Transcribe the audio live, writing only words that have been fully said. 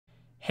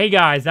Hey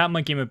guys,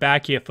 ThatMUTGamer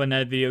back here for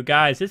another video.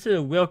 Guys, this is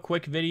a real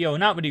quick video,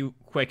 not really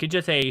quick, it's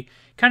just a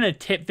kind of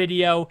tip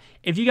video.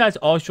 If you guys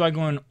are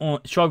struggling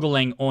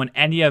on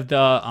any of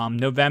the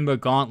November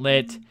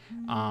Gauntlet,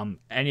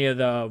 any of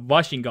the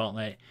rushing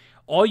Gauntlet,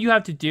 all you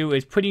have to do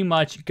is pretty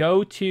much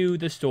go to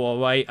the store,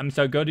 right?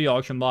 Go to the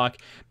auction block,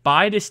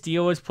 buy the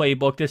Steelers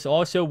playbook. This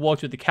also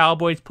works with the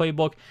Cowboys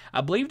playbook.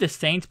 I believe the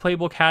Saints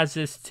playbook has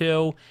this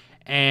too.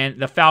 And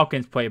the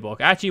Falcons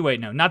playbook. Actually, wait,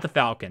 no, not the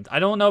Falcons. I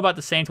don't know about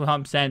the Saints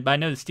 100%, but I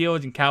know the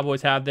Steelers and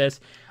Cowboys have this.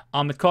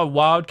 It's called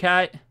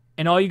Wildcat.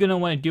 And all you're going to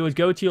want to do is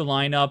go to your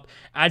lineup.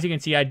 As you can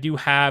see, I do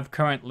have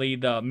currently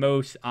the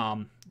most,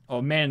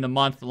 or man of the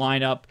month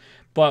lineup.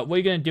 But what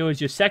you're going to do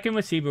is your second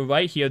receiver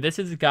right here. This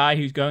is the guy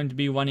who's going to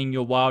be running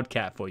your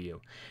Wildcat for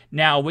you.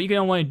 Now, what you're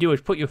going to want to do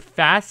is put your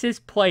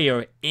fastest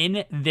player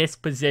in this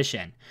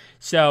position.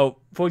 So,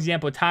 for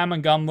example, Ty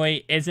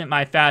Montgomery isn't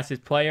my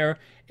fastest player.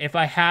 If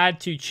I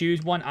had to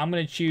choose one, I'm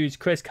going to choose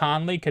Chris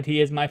Conley because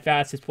he is my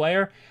fastest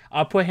player.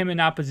 I'll put him in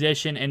that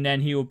position, and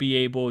then he will be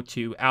able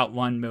to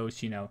outrun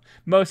most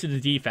of the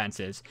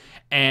defenses.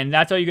 And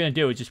that's all you're going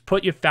to do is just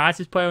put your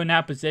fastest player in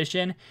that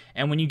position.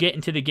 And when you get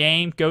into the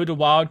game, go to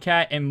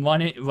Wildcat and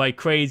run it like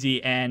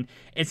crazy. And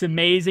it's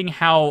amazing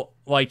how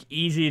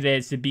easy it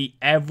is to beat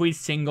every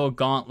single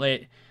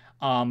Gauntlet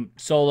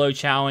solo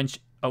challenge,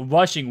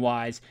 rushing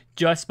wise,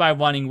 just by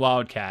running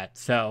Wildcat.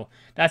 So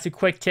that's a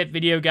quick tip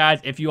video, guys.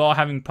 If you are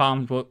having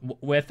problems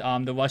with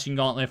the rushing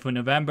Gauntlet for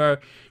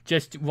November,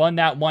 just run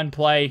that one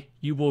play.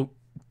 You will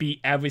beat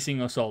every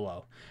single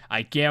solo,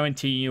 I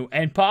guarantee you.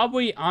 And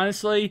probably,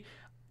 honestly,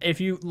 if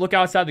you look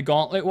outside the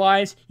Gauntlet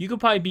wise, you could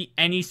probably beat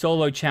any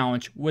solo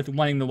challenge with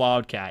running the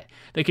Wildcat.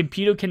 The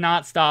computer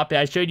cannot stop it.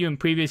 I showed you in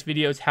previous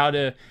videos how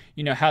the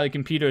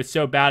computer is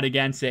so bad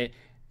against it.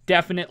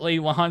 Definitely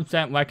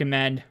 100%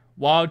 recommend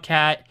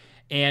Wildcat.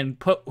 And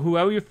put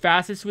whoever your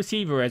fastest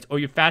receiver is, or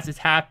your fastest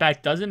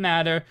halfback, doesn't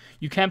matter.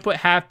 You can put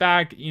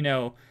halfback,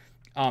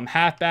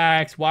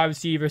 halfbacks, wide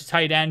receivers,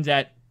 tight ends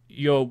at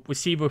your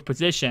receiver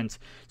positions.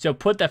 So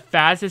put the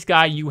fastest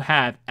guy you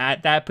have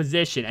at that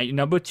position, at your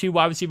number 2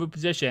 wide receiver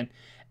position,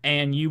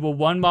 and you will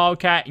run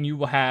Wildcat, and you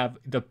will have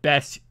the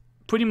best,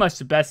 pretty much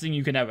the best thing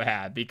you can ever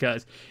have,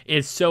 because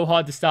it's so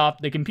hard to stop.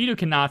 The computer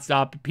cannot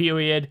stop it,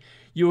 period.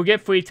 You will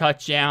get free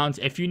touchdowns.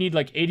 If you need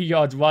 80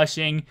 yards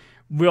rushing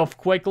real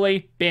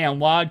quickly, bam,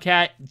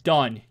 Wildcat,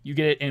 done. You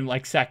get it in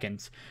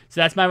seconds.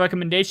 So that's my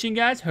recommendation,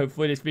 guys.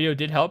 Hopefully this video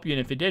did help you, and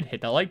if it did,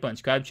 hit that like button,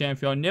 subscribe to the channel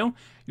if you're new.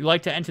 If you'd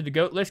like to enter the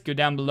GOAT list, go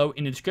down below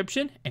in the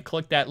description and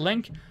click that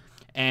link,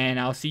 and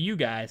I'll see you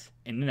guys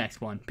in the next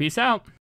one. Peace out.